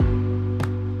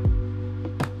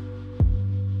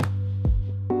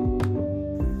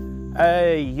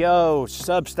Hey, yo,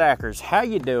 Substackers, how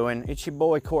you doing? It's your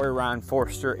boy Corey Ryan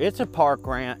Forster. It's a park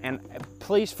rant, and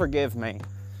please forgive me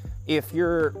if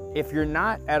you're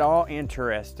not at all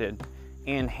interested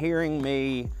in hearing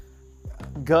me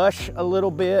gush a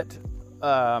little bit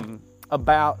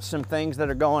about some things that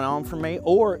are going on for me,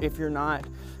 or if you're not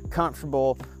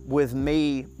comfortable with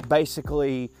me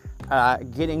basically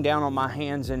getting down on my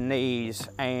hands and knees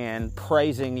and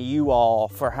praising you all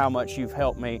for how much you've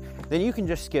helped me, then you can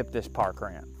just skip this park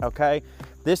rant, okay?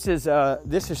 This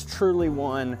is truly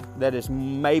one that is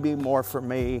maybe more for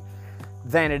me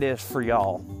than it is for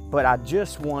y'all. But I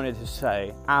just wanted to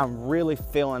say, I'm really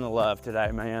feeling the love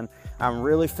today, man. I'm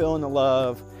really feeling the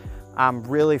love. I'm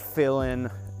really feeling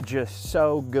just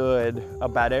so good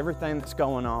about everything that's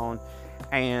going on.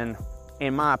 And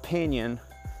in my opinion,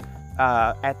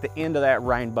 at the end of that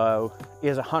rainbow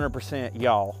is 100%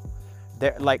 y'all.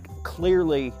 They're like,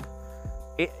 clearly,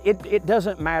 it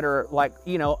doesn't matter, like,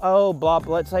 you know, oh, blah,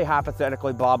 let's say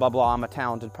hypothetically, blah, blah, blah, I'm a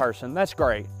talented person. That's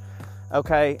great.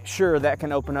 Okay, sure, that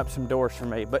can open up some doors for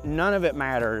me, but none of it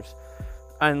matters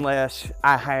unless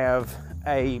I have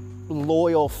a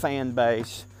loyal fan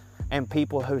base and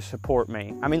people who support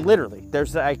me. I mean, literally,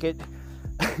 there's like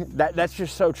that's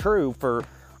just so true for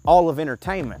all of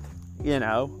entertainment. You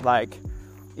know, like,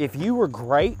 if you were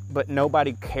great but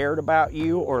nobody cared about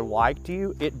you or liked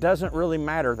you, it doesn't really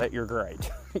matter that you're great.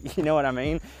 You know what I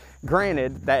mean?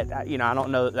 Granted, that, you know, I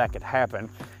don't know that could happen.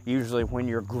 Usually when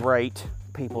you're great,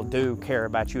 people do care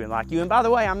about you and like you. And by the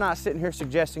way, I'm not sitting here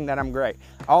suggesting that I'm great.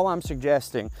 All I'm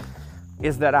suggesting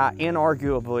is that I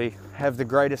inarguably have the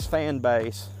greatest fan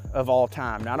base of all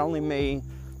time. Not only me,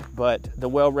 but the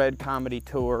Well Read Comedy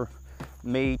Tour,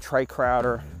 me, Trey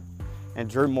Crowder, and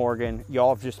Drew Morgan.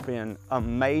 Y'all have just been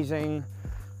amazing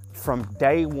from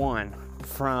day one.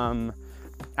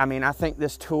 I think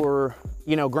this tour,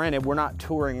 you know, granted, we're not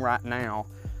touring right now.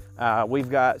 We've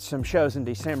got some shows in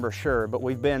December, sure, but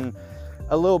we've been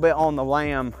a little bit on the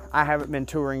lam. I haven't been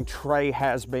touring. Trey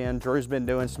has been. Drew's been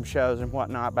doing some shows and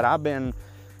whatnot, but I've been,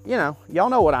 you know, y'all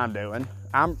know what I'm doing.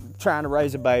 I'm trying to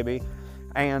raise a baby.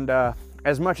 And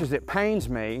as much as it pains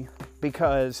me,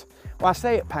 because, well, I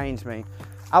say it pains me,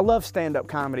 I love stand-up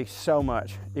comedy so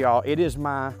much, y'all. It is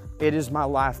my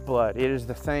lifeblood. It is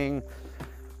the thing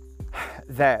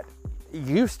that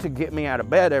used to get me out of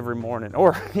bed every morning,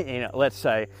 or, you know, let's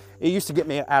say it used to get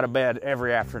me out of bed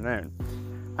every afternoon.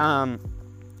 And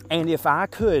if I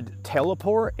could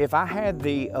teleport, if I had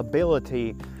the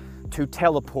ability to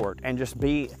teleport and just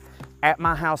be at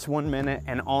my house 1 minute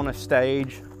and on a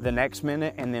stage the next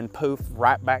minute and then poof,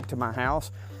 right back to my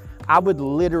house, I would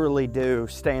literally do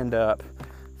stand-up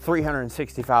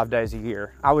 365 days a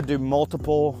year. I would do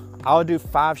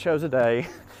 5 shows a day,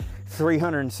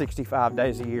 365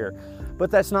 days a year. But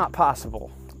that's not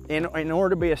possible. In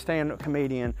order to be a stand-up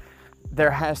comedian, there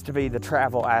has to be the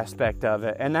travel aspect of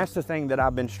it. And that's the thing that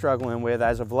I've been struggling with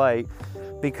as of late,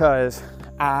 because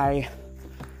I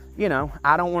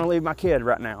don't want to leave my kid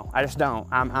right now. I just don't.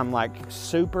 I'm like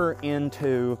super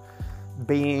into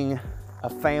being a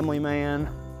family man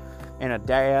and a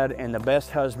dad and the best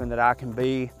husband that I can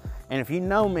be. And if you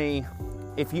know me,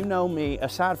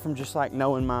 aside from just like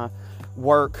knowing my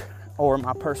work or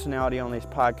my personality on these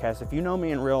podcasts, if you know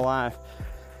me in real life,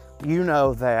 you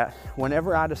know that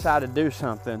whenever I decide to do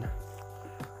something,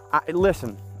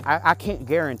 I can't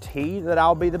guarantee that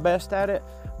I'll be the best at it,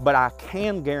 but I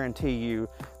can guarantee you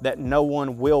that no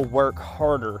one will work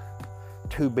harder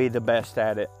to be the best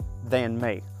at it than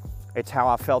me. It's how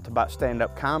I felt about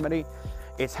stand-up comedy.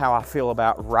 It's how I feel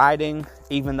about writing,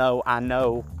 even though I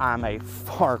know I'm a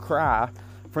far cry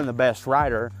from the best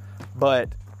writer. But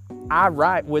I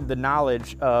write with the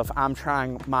knowledge of I'm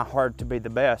trying my hard to be the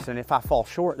best. And if I fall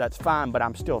short, that's fine, but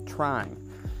I'm still trying.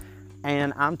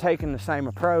 And I'm taking the same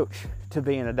approach to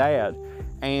being a dad.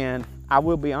 And I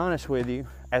will be honest with you,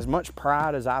 as much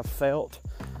pride as I've felt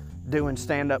doing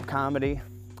stand-up comedy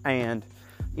and,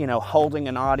 you know, holding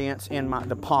an audience in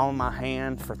the palm of my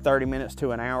hand for 30 minutes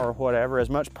to an hour or whatever, as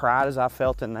much pride as I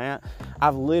felt in that,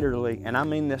 I've literally, and I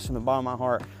mean this from the bottom of my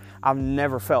heart, I've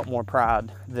never felt more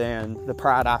pride than the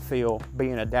pride I feel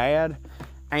being a dad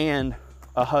and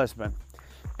a husband.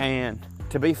 And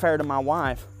to be fair to my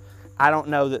wife, I don't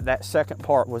know that second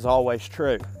part was always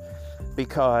true,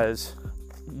 because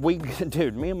me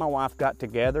and my wife got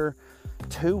together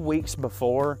 2 weeks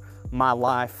before my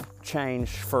life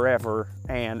changed forever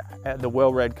and the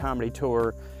Well Read Comedy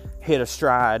Tour hit a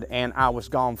stride and I was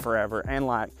gone forever. And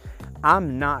like,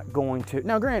 I'm not going to,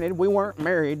 now granted, we weren't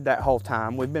married that whole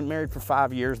time. We've been married for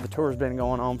 5 years. The tour's been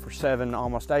going on for 7,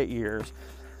 almost 8 years.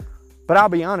 But I'll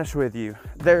be honest with you,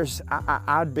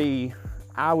 I'd be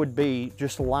I would be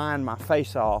just lying my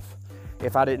face off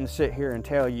if I didn't sit here and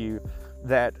tell you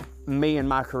that me and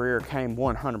my career came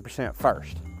 100%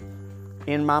 first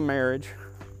in my marriage.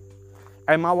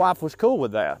 And my wife was cool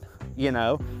with that. You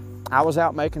know, I was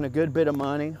out making a good bit of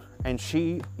money, and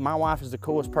my wife is the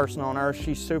coolest person on earth.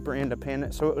 She's super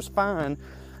independent. So it was fine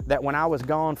that when I was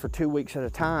gone for 2 weeks at a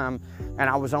time and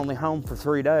I was only home for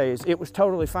 3 days, it was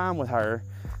totally fine with her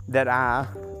that I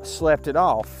slept it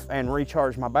off and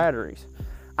recharged my batteries.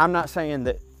 I'm not saying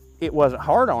that it wasn't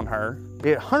hard on her.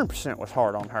 It 100% was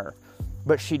hard on her.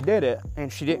 But she did it,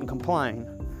 and she didn't complain.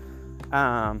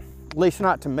 At least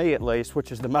not to me, at least,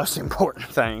 which is the most important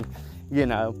thing, you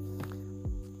know.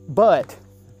 But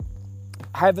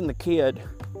having the kid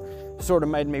sort of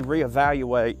made me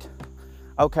reevaluate,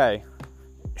 okay,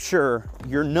 sure,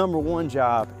 your number one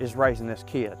job is raising this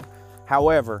kid.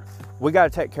 However, we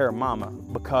got to take care of mama,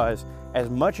 because as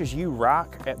much as you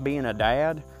rock at being a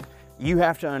dad, you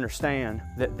have to understand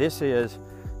that this is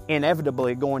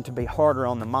inevitably going to be harder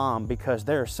on the mom, because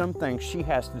there are some things she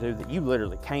has to do that you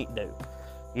literally can't do.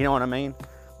 You know what I mean?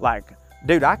 Like,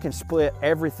 dude, we can split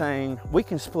everything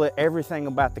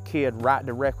about the kid right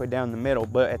directly down the middle,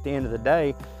 but at the end of the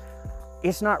day,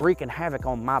 it's not wreaking havoc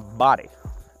on my body.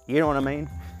 You know what I mean?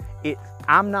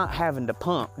 I'm not having to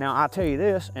pump. Now, I'll tell you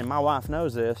this, and my wife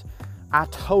knows this, I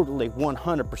totally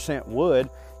 100% would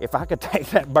if I could take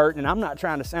that burden. And I'm not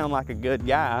trying to sound like a good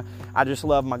guy. I just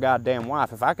love my goddamn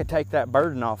wife. If I could take that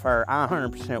burden off her, I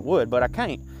 100% would, but I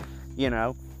can't, you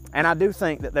know. And I do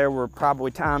think that there were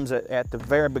probably times at the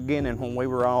very beginning when we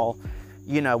were all,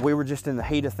 you know, we were just in the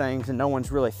heat of things and no one's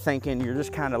really thinking. You're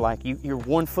just kind of like, you're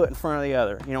one foot in front of the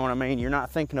other. You know what I mean? You're not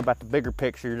thinking about the bigger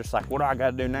picture. You're just like, what do I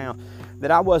got to do now?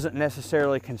 That I wasn't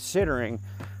necessarily considering,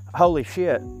 holy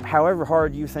shit, however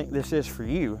hard you think this is for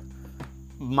you,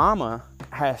 mama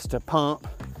has to pump,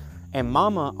 and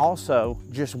mama also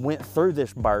just went through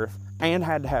this birth and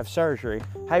had to have surgery.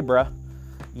 Hey, bruh,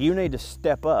 you need to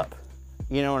step up.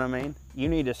 You know what I mean? You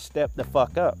need to step the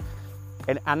fuck up.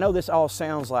 And I know this all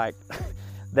sounds like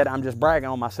that I'm just bragging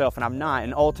on myself, and I'm not.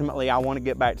 And ultimately, I want to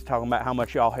get back to talking about how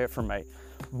much y'all hit for me.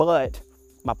 But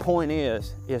my point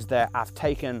is that I've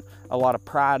taken a lot of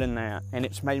pride in that, and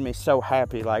it's made me so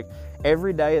happy. Like,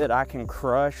 every day that I can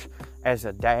crush as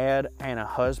a dad and a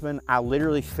husband, I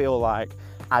literally feel like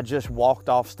I just walked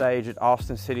off stage at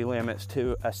Austin City Limits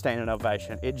to a standing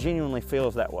ovation. It genuinely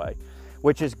feels that way,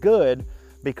 which is good,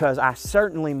 because I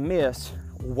certainly miss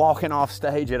walking off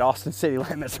stage at Austin City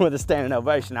Limits with a standing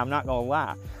ovation. I'm not gonna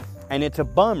lie. And it's a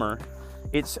bummer.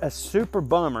 It's a super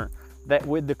bummer that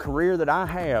with the career that I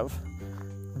have,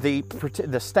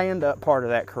 the stand-up part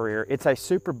of that career, it's a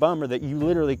super bummer that you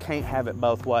literally can't have it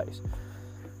both ways.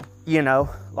 You know,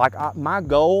 like my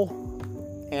goal,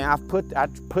 and I've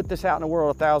put this out in the world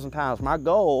 1,000 times, my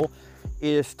goal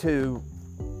is to,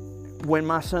 when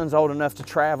my son's old enough to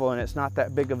travel and it's not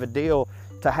that big of a deal,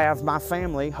 to have my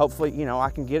family, hopefully, you know,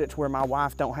 I can get it to where my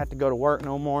wife don't have to go to work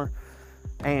no more,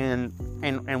 and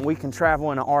we can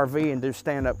travel in an RV and do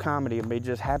stand-up comedy and be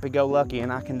just happy-go-lucky,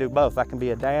 and I can do both. I can be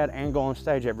a dad and go on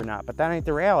stage every night, but that ain't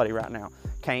the reality right now.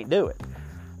 Can't do it.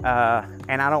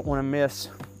 And I don't want to miss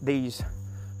these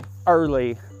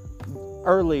early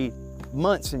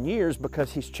months and years,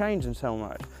 because he's changing so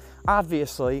much.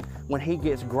 Obviously, when he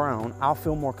gets grown, I'll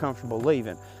feel more comfortable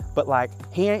leaving. But like,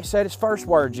 he ain't said his first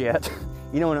words yet.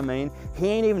 You know what I mean? He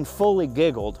ain't even fully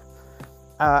giggled.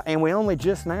 And we only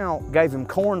just now gave him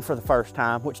corn for the first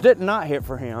time, which did not hit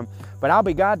for him. But I'll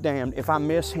be goddamned if I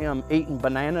miss him eating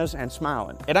bananas and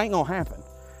smiling. It ain't gonna happen,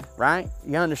 right?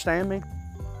 You understand me?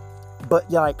 But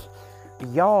like,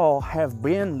 y'all have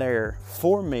been there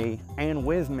for me and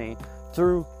with me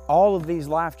through all of these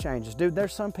life changes. Dude,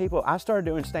 there's some people, I started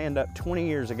doing stand-up 20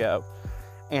 years ago,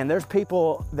 and there's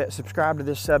people that subscribe to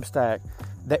this Substack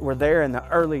that were there in the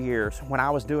early years when I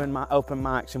was doing my open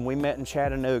mics, and we met in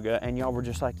Chattanooga, and y'all were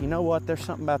just like, you know what, there's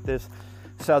something about this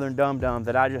Southern dum-dum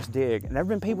that I just dig. And there have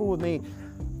been people with me,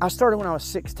 I started when I was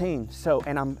 16, so,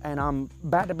 and I'm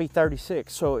about to be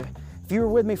 36, so if you were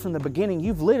with me from the beginning,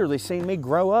 you've literally seen me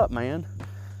grow up, man.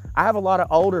 I have a lot of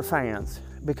older fans,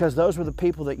 because those were the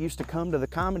people that used to come to the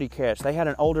Comedy Catch. They had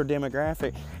an older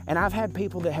demographic. And I've had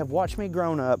people that have watched me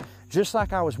grown up just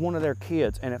like I was one of their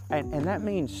kids. And that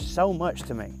means so much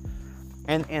to me.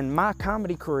 And my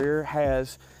comedy career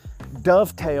has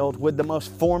dovetailed with the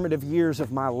most formative years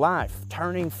of my life,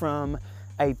 turning from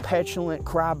a petulant,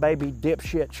 crybaby,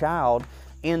 dipshit child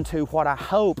into what I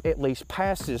hope at least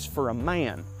passes for a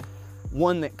man.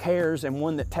 One that cares and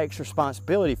one that takes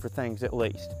responsibility for things, at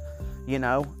least. You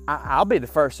know, I'll be the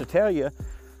first to tell you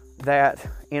that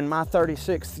in my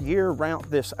 36th year around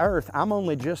this earth, I'm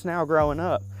only just now growing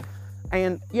up.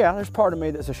 And yeah, there's part of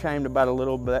me that's ashamed about a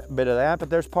little bit of that, but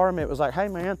there's part of me that was like, hey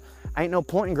man, ain't no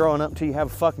point in growing up until you have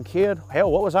a fucking kid.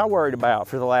 Hell, what was I worried about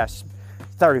for the last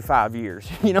 35 years?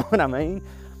 You know what I mean?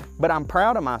 But I'm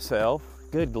proud of myself.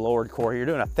 Good Lord, Corey, you're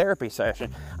doing a therapy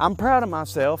session. I'm proud of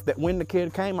myself that when the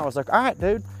kid came, I was like, all right,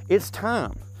 dude, it's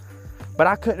time. But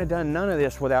I couldn't have done none of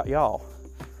this without y'all.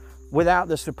 Without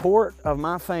the support of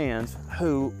my fans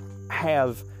who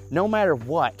have, no matter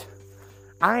what,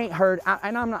 I ain't heard,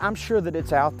 and I'm sure that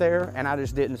it's out there and I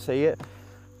just didn't see it,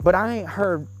 but I ain't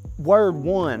heard word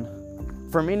one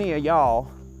from any of y'all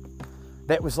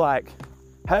that was like,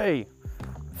 hey,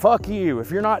 fuck you.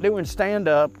 If you're not doing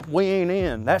stand-up, we ain't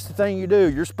in. That's the thing you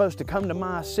do. You're supposed to come to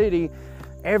my city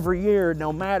every year,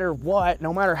 no matter what,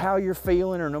 no matter how you're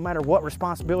feeling or no matter what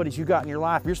responsibilities you got in your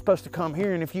life. You're supposed to come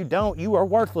here, and if you don't, you are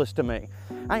worthless to me.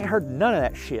 I ain't heard none of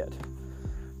that shit.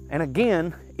 And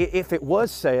again, if it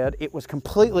was said, it was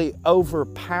completely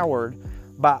overpowered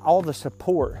by all the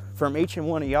support from each and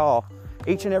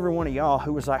every one of y'all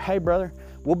who was like, hey brother,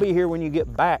 we'll be here when you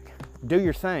get back. Do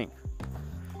your thing.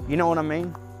 You know what I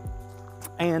mean?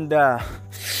 And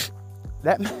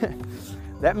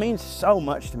that means so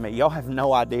much to me. Y'all have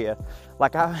no idea.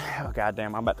 Like, oh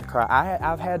goddamn, I'm about to cry.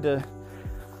 I've had to,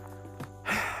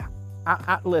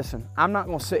 listen, I'm not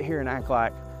going to sit here and act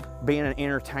like being an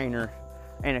entertainer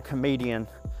and a comedian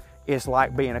is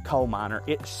like being a coal miner.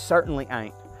 It certainly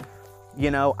ain't. You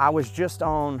know, I was just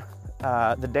on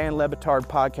the Dan Le Batard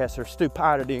podcast, or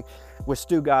Stupidity with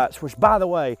Stugotz, which, by the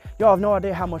way, y'all have no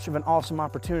idea how much of an awesome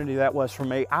opportunity that was for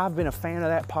me. I've been a fan of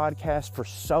that podcast for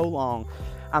so long.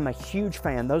 I'm a huge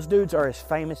fan. Those dudes are as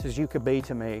famous as you could be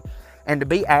to me. And to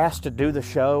be asked to do the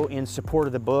show in support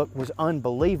of the book was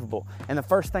unbelievable. And the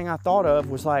first thing I thought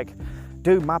of was like,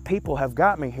 dude, my people have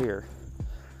got me here.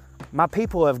 My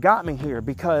people have got me here,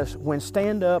 because when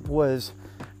stand-up was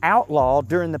outlawed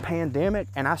during the pandemic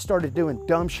and I started doing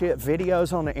dumb shit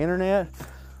videos on the internet,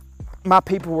 my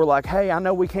people were like, hey, I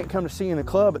know we can't come to see you in the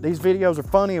club, but these videos are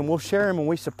funny and we'll share them and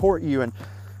we support you. And,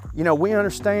 you know, we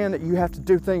understand that you have to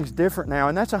do things different now.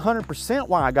 And that's 100%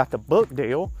 why I got the book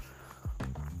deal.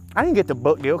 I didn't get the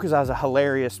book deal because I was a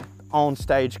hilarious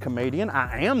on-stage comedian.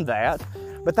 I am that.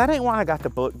 But that ain't why I got the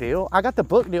book deal. I got the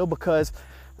book deal because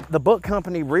the book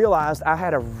company realized I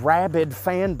had a rabid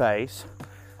fan base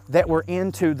that were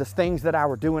into the things that I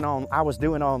was doing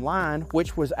online,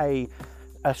 which was a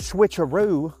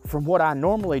switcheroo from what I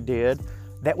normally did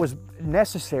that was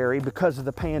necessary because of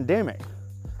the pandemic.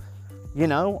 You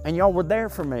know, and y'all were there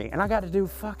for me. And I got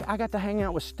to hang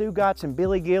out with Stugotz and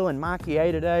Billy Gill and Mikey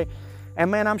A today. And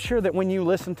man, I'm sure that when you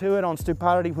listen to it on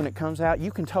Stupidity when it comes out,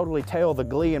 you can totally tell the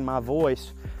glee in my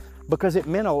voice, because it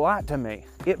meant a lot to me.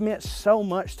 It meant so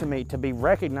much to me to be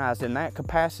recognized in that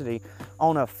capacity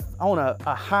on a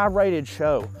high-rated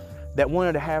show that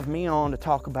wanted to have me on to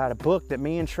talk about a book that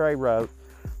me and Trey wrote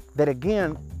that,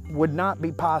 again, would not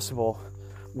be possible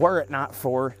were it not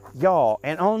for y'all.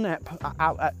 And on that,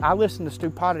 I listen to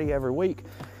Stupidity every week,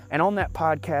 and on that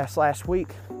podcast last week,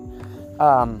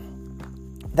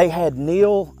 they had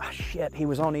Neil, he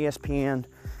was on ESPN,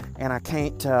 and I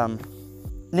can't,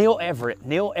 Neil Everett,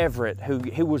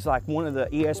 who was like one of the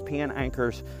ESPN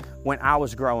anchors when I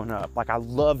was growing up. Like, I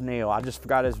love Neil. I just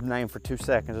forgot his name for 2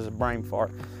 seconds. It was a brain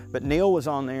fart. But Neil was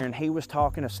on there, and he was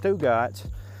talking to Stugotz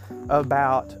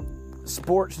about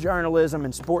sports journalism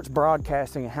and sports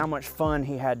broadcasting and how much fun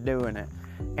he had doing it.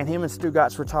 And him and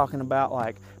Stugotz were talking about,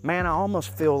 like, man, I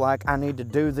almost feel like I need to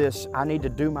do this. I need to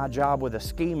do my job with a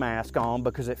ski mask on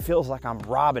because it feels like I'm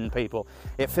robbing people.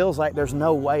 It feels like there's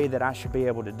no way that I should be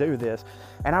able to do this.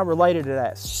 And I related to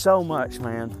that so much,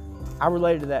 man. I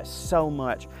related to that so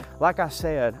much. Like I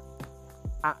said,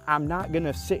 I'm not going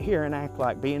to sit here and act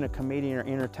like being a comedian or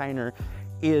entertainer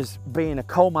is being a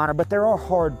coal miner, but there are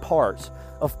hard parts,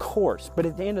 of course. But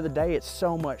at the end of the day, it's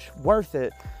so much worth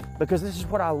it because this is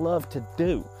what I love to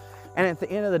do. And at the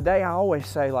end of the day, I always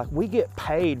say, like, we get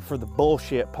paid for the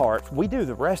bullshit parts. We do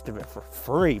the rest of it for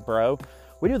free, bro.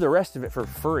 We do the rest of it for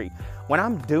free. When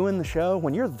I'm doing the show,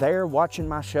 when you're there watching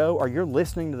my show or you're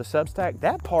listening to the Substack,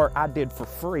 that part I did for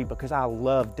free because I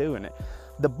love doing it.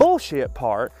 The bullshit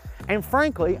part, and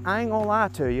frankly, I ain't gonna lie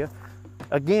to you,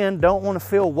 again, don't want to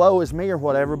feel woe is me or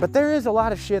whatever, but there is a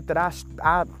lot of shit that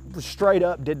I straight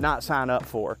up did not sign up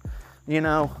for. You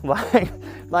know,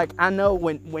 like I know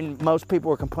when most people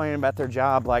were complaining about their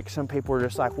job, like some people were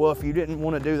just like, well, if you didn't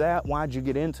want to do that, why'd you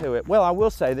get into it? Well, I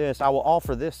will say this, I will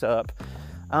offer this up.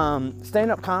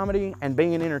 Stand-up comedy and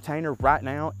being an entertainer right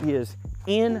now is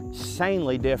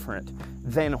insanely different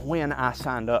than when I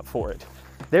signed up for it.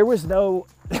 There was no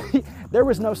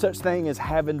such thing as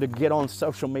having to get on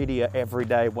social media every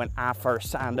day when I first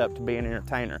signed up to be an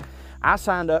entertainer. I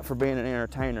signed up for being an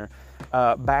entertainer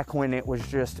back when it was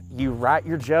just, you write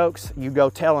your jokes, you go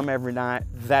tell them every night,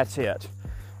 that's it.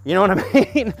 You know what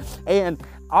I mean? And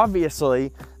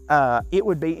obviously, it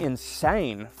would be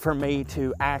insane for me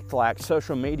to act like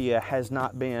social media has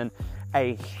not been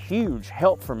a huge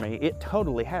help for me. It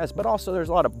totally has, but also there's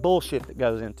a lot of bullshit that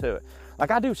goes into it.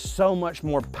 Like, I do so much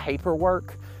more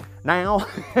paperwork now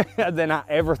than I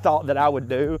ever thought that I would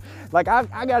do. Like,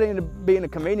 I got into being a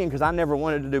comedian because I never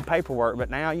wanted to do paperwork, but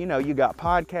now, you know, you got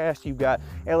podcasts, you got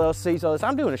LLCs, all this.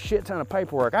 I'm doing a shit ton of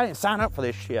paperwork. I didn't sign up for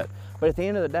this shit, but at the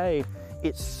end of the day,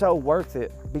 it's so worth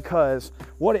it, because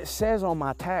what it says on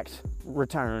my tax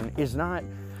return is not,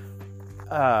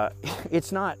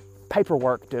 it's not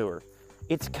paperwork doer.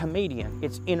 It's comedian,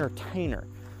 it's entertainer.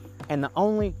 And the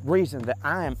only reason that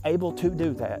I am able to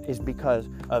do that is because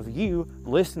of you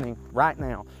listening right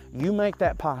now. You make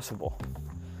that possible.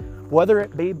 Whether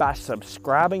it be by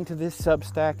subscribing to this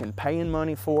Substack and paying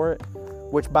money for it,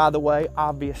 which, by the way,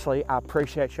 obviously, I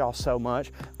appreciate y'all so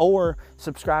much, or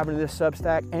subscribing to this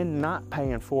Substack and not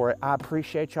paying for it. I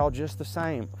appreciate y'all just the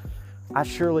same. I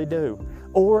surely do.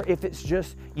 Or if it's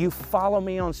just you follow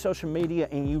me on social media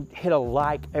and you hit a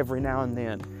like every now and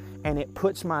then, and it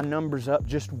puts my numbers up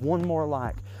just one more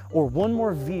like, or one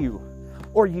more view,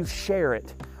 or you share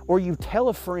it, or you tell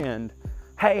a friend,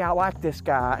 hey, I like this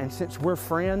guy, and since we're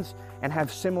friends and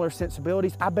have similar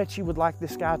sensibilities, I bet you would like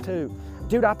this guy too.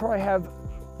 Dude, I probably have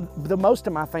the most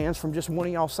of my fans from just one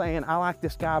of y'all saying, I like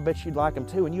this guy, I bet you'd like him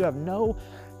too. And you have no,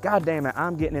 God damn it,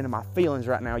 I'm getting into my feelings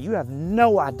right now. You have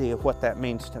no idea what that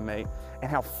means to me and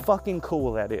how fucking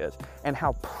cool that is and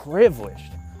how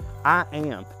privileged I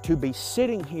am to be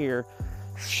sitting here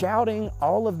shouting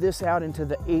all of this out into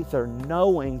the ether,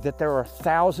 knowing that there are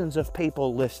thousands of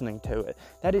people listening to it.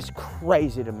 That is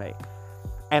crazy to me.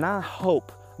 And I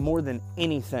hope more than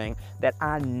anything that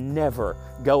I never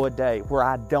go a day where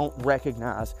I don't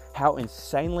recognize how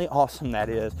insanely awesome that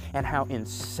is and how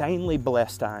insanely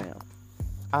blessed I am.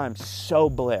 I'm so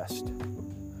blessed.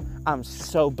 I'm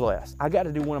so blessed. I got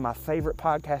to do one of my favorite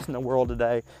podcasts in the world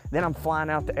today. Then I'm flying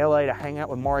out to LA to hang out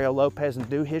with Mario Lopez and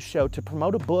do his show to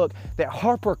promote a book that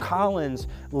HarperCollins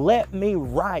let me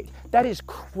write. That is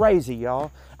crazy,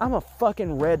 y'all. I'm a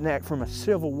fucking redneck from a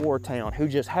Civil War town who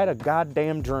just had a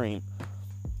goddamn dream.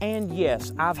 And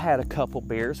yes, I've had a couple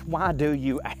beers. Why do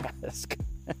you ask?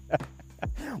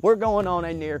 We're going on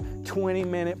a near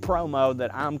 20-minute promo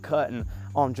that I'm cutting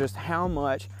on just how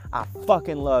much I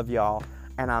fucking love y'all.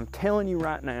 And I'm telling you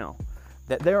right now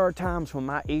that there are times when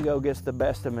my ego gets the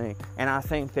best of me and I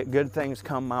think that good things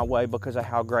come my way because of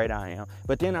how great I am.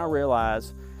 But then I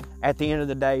realize at the end of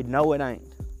the day, no, it ain't.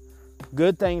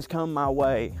 Good things come my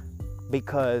way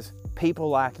because people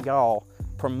like y'all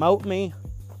promote me,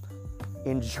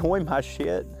 enjoy my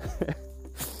shit,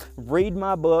 read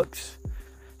my books,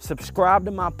 subscribe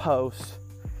to my posts,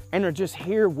 and are just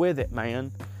here with it,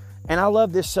 man. And I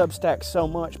love this Substack so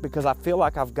much because I feel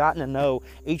like I've gotten to know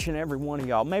each and every one of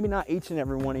y'all. Maybe not each and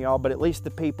every one of y'all, but at least the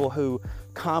people who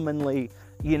commonly,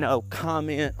 you know,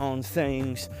 comment on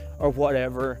things or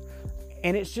whatever.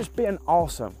 And it's just been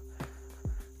awesome.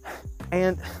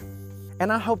 And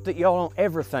I hope that y'all don't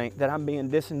ever think that I'm being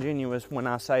disingenuous when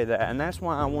I say that. And that's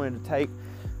why I wanted to take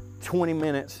 20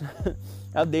 minutes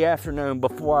of the afternoon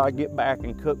before I get back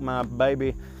and cook my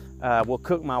baby,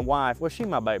 cook my wife. Well, she's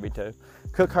my baby too.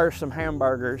 Cook her some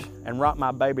hamburgers and rock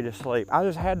my baby to sleep. I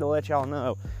just had to let y'all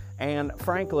know. And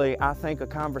frankly, I think a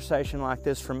conversation like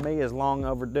this from me is long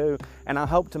overdue, and I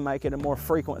hope to make it a more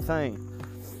frequent thing.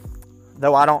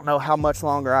 Though I don't know how much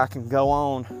longer I can go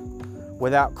on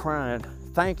without crying.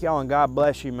 Thank y'all and God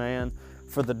bless you, man,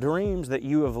 for the dreams that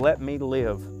you have let me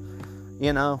live.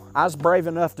 You know, I was brave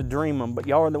enough to dream them, but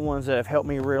y'all are the ones that have helped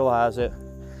me realize it.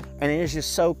 And it is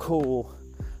just so cool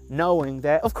knowing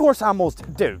that, of course, I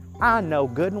know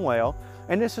good and well,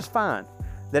 and this is fine,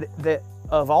 that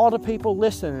of all the people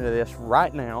listening to this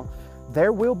right now,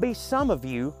 there will be some of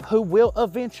you who will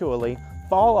eventually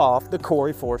fall off the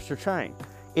Corey Forster train.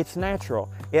 It's natural.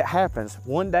 It happens.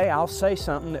 One day I'll say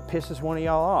something that pisses one of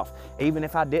y'all off, even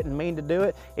if I didn't mean to do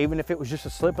it, even if it was just a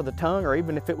slip of the tongue, or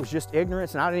even if it was just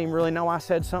ignorance and I didn't even really know I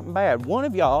said something bad. One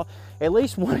of y'all, at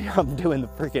least one of y'all, I'm doing the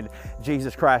freaking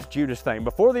Jesus Christ Judas thing.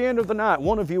 Before the end of the night,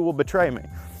 one of you will betray me.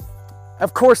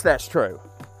 Of course that's true.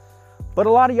 But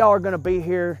a lot of y'all are going to be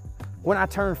here when I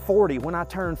turn 40, when I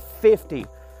turn 50,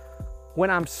 when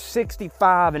I'm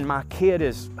 65 and my kid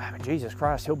is, Jesus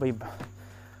Christ,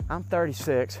 I'm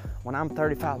 36. When I'm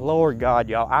 35, Lord God,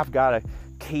 y'all, I've got to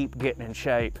keep getting in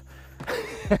shape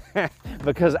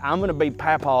because I'm going to be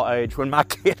papaw age when my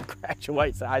kid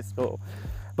graduates high school.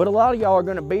 But a lot of y'all are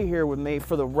going to be here with me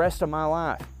for the rest of my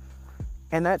life.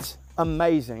 And that's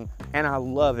amazing, and I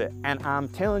love it. And I'm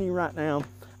telling you right now,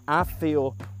 I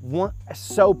feel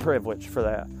so privileged for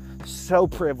that. So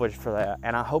privileged for that.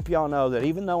 And I hope y'all know that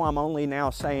even though I'm only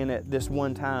now saying it this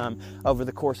one time over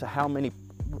the course of how many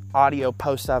audio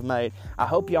posts I've made, I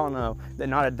hope y'all know that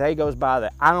not a day goes by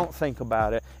that I don't think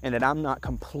about it and that I'm not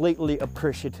completely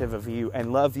appreciative of you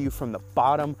and love you from the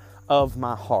bottom of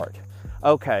my heart.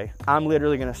 Okay, I'm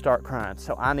literally going to start crying,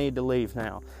 so I need to leave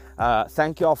now.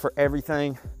 Thank y'all for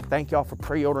everything. Thank y'all for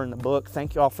pre-ordering the book.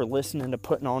 Thank y'all for listening to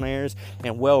Putting On Airs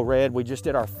and Well Read. We just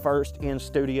did our first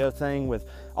in-studio thing with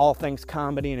All Things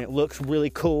Comedy, and it looks really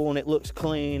cool and it looks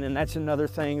clean. And that's another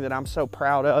thing that I'm so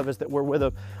proud of, is that we're with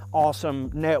an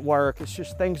awesome network. It's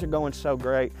just, things are going so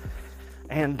great.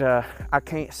 And I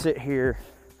can't sit here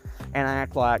and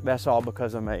act like that's all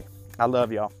because of me. I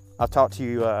love y'all. I'll talk to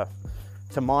you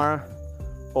tomorrow,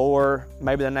 or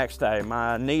maybe the next day.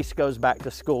 My niece goes back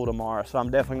to school tomorrow, so I'm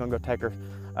definitely going to go take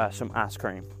her some ice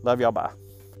cream. Love y'all. Bye.